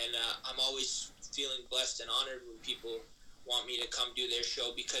 and I'm always feeling blessed and honored when people want me to come do their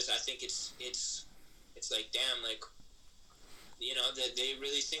show, because I think it's like, damn, like, you know, that they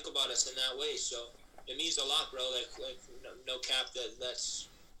really think about us in that way. So it means a lot, bro. Like no cap. That's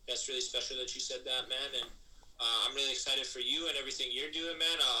really special that you said that, man. And I'm really excited for you and everything you're doing,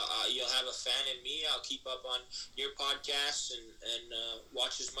 man. You'll have a fan in me. I'll keep up on your podcasts and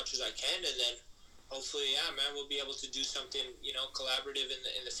watch as much as I can, and then hopefully, yeah, man, we'll be able to do something, you know, collaborative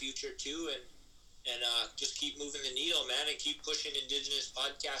in the future too, and just keep moving the needle, man, and keep pushing Indigenous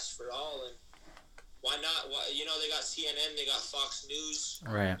podcasts for all. And why not? You know, they got CNN, they got Fox News,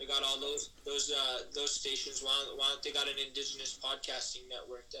 Right. they got all those stations. Why don't they got an Indigenous podcasting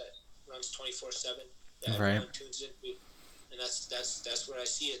network that runs 24/7 that everyone tunes into? And that's where I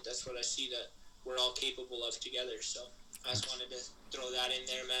see it. That's what I see that we're all capable of together. So I just wanted to throw that in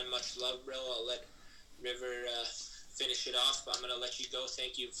there, man. Much love, bro. I'll let River finish it off, but I'm gonna let you go.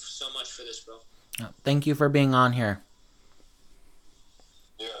 Thank you so much for this, bro. Thank you for being on here.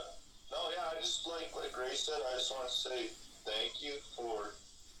 Yeah. No, yeah, I just, like Ray said, I just want to say thank you for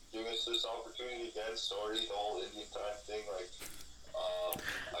giving us this opportunity again. Sorry, the whole Indian time thing, like, I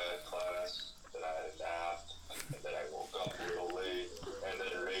had class, then I had a nap, and then I woke up a little late, and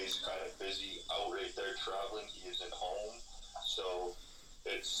then Ray's kind of busy out right there traveling. He isn't home, so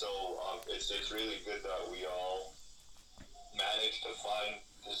it's really good that we all managed to find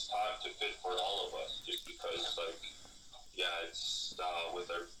this time to fit for all of us, just because, like, yeah, it's with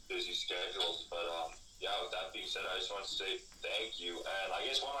our busy schedules. But yeah, with that being said, I just want to say thank you. And I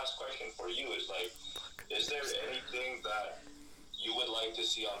guess one last question for you is, like, is there anything that you would like to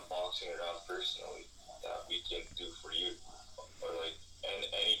see on Boxing Around personally that we can do for you? Or, like, and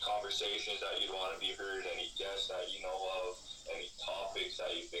any conversations that you'd want to be heard, any guests that you know of, any topics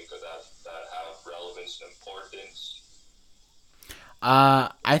that you think of that have relevance and importance?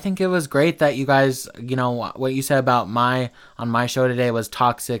 I think it was great that you guys, you know, what you said about on my show today was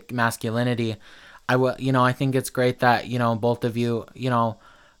toxic masculinity. I think it's great that, you know, both of you, you know,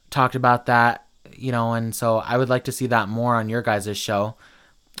 talked about that, you know, and so I would like to see that more on your guys' show.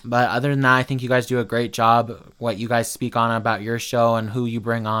 But other than that, I think you guys do a great job, what you guys speak on about your show and who you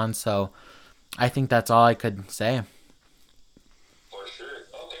bring on. So I think that's all I could say. For sure.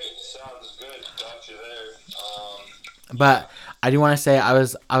 Okay, sounds good. Got you there. But I do want to say I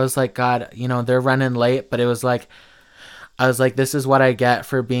was like, God, you know, they're running late, but it was like, I was like, this is what I get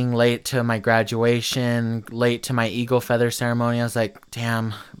for being late to my graduation, late to my eagle feather ceremony. I was like,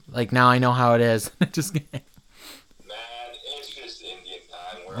 damn, like now I know how it is. Just kidding. Man, it's just Indian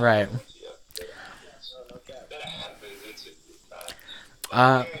time. Right. That happens. It's Indian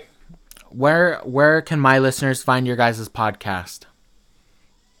time. Okay. Where can my listeners find your guys' podcast?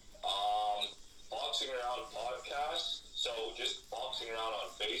 Boxing Around Podcast. So just Boxing Around on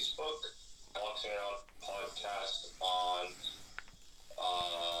Facebook, Boxing Around Podcast on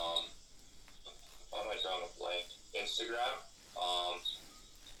why am I drawing a blank? Instagram.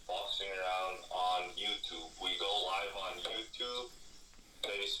 Boxing Around on YouTube. We go live on YouTube,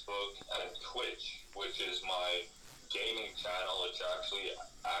 Facebook, and Twitch, which is my gaming channel, which actually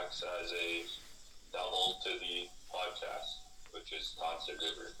acts as a double to the podcast, which is Tonson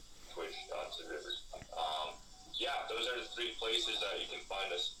River, Twitch Tonson River. Yeah, those are the 3 places that you can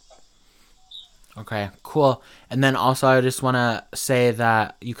find us. Okay, cool. And then also I just want to say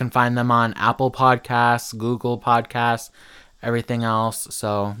that you can find them on Apple Podcasts, Google Podcasts, everything else.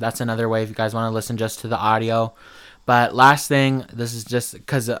 So that's another way if you guys want to listen just to the audio. But last thing, this is just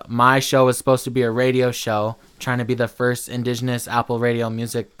because my show is supposed to be a radio show, trying to be the first Indigenous Apple Radio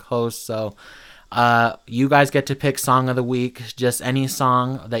music host. So you guys get to pick song of the week, just any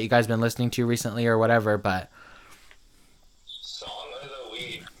song that you guys been listening to recently or whatever. But Song of the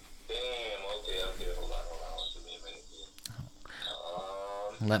week. Damn. Okay. Hold on. Give me a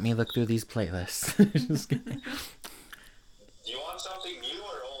minute. Let me look through these playlists. Just kidding. Do you want something new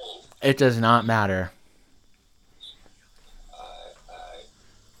or old? It does not matter.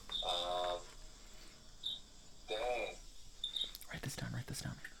 Dang. Write this down.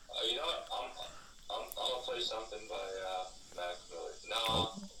 You know what? I'm gonna play something by Mac Miller.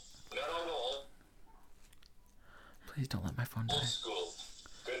 No, Please don't let my phone die. Old school.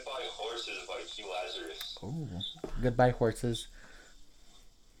 Goodbye Horses by Lazzarus. Oh, Goodbye Horses.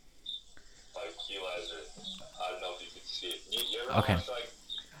 By Lazzarus. I don't know if you can see it. You ever Okay. watch, like,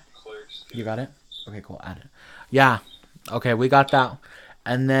 Clerks? You got it? Okay, cool. Add it. Yeah. Okay, we got that.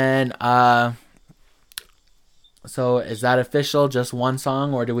 And then, so is that official? Just one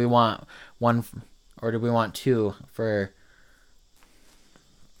song, or do we want one, or do we want two for?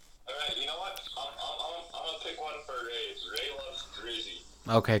 All right, you know what? I'm gonna pick one for Ray. Ray loves Drizzy.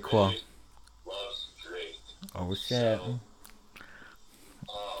 Okay, cool. Ray loves Drake. Oh shit. So,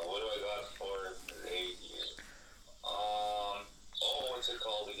 what do I got for Ray here? What's it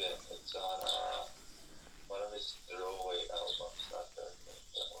called again? It's on one of his throwaway albums. Not that one.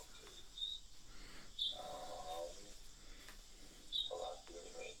 Hold on, give me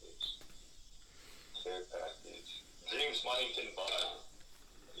a minute. Fair package. Dreams Money Can Buy.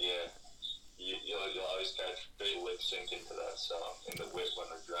 Yeah. You'll always catch Ray lip syncing to that song in the whip when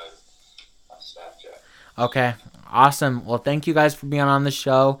we're driving on Snapchat. Okay, awesome. Well, thank you guys for being on the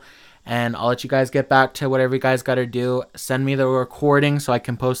show, and I'll let you guys get back to whatever you guys got to do. Send me the recording so I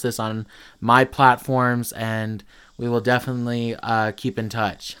can post this on my platforms, and we will definitely keep in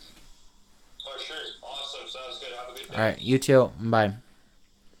touch. For sure. Awesome. Sounds good. Have a good day. All right, you too. Bye.